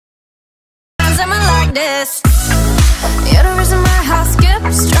like this. You're the reason my heart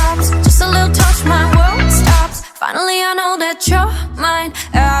skips, drops. Just a little touch, my world stops. Finally I know that you're mine.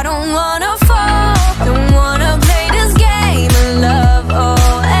 I don't wanna fall, don't wanna play this game of love.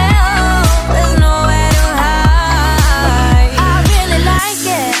 Oh, there's nowhere to hide. I really like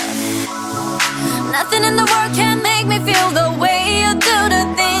it. Nothing in the world can make me feel the way you do the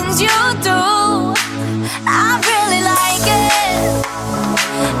things you do. I really like it.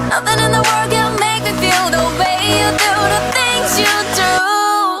 Nothing in the world can make me feel the way you do the things you do.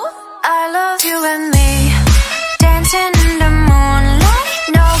 I love you and me, dancing in the moonlight.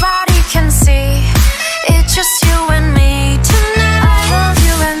 Nobody can see, it's just you and me tonight. I love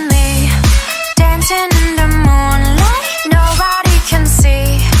you and me, dancing in the moonlight. Nobody can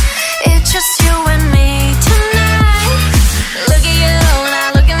see, it's just you and me tonight. Look at you, now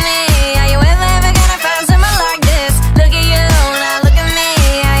look at me. Are you ever gonna find someone like this? Look at you, now look at me.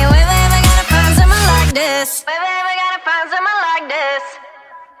 Are you ever gonna find someone like this? Ever gonna find someone like this?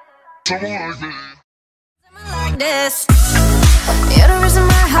 Someone like this. You're the reason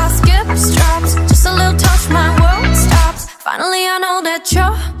my heart skips, drops. Just a little touch, my world stops. Finally I know that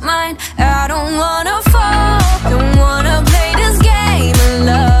you're mine. I don't wanna fall, don't wanna play this game of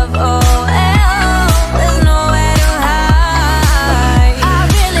love. Oh, there's nowhere to hide. I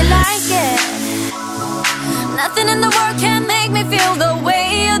really like it. Nothing in the world can make me feel the way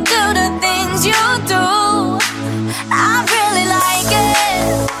you do the things you do. I really like it.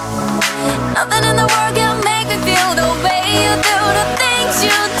 Nothing in the world can make me feel the way you do the things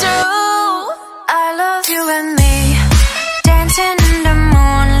you do. I love you and me, dancing in the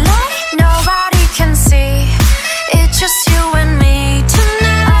moonlight. Nobody can see, it's just you and me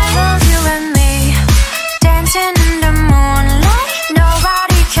tonight. I love you and me, dancing in the moonlight.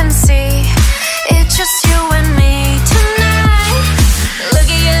 Nobody can see, it's just you and me tonight. Look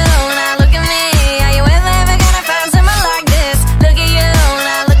at you, now look at me. Are you ever gonna find someone like this? Look at you,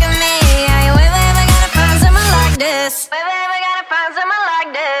 now look at me. Are you ever gonna find someone like this? Ever gonna find someone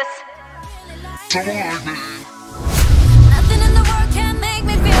like this? Nothing in the world can make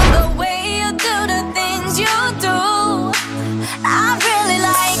me feel the way you do the things you do. I really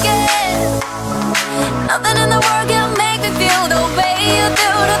like it. Nothing in the world can make me feel the way you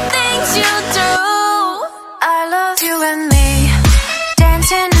do the things you do. I love you and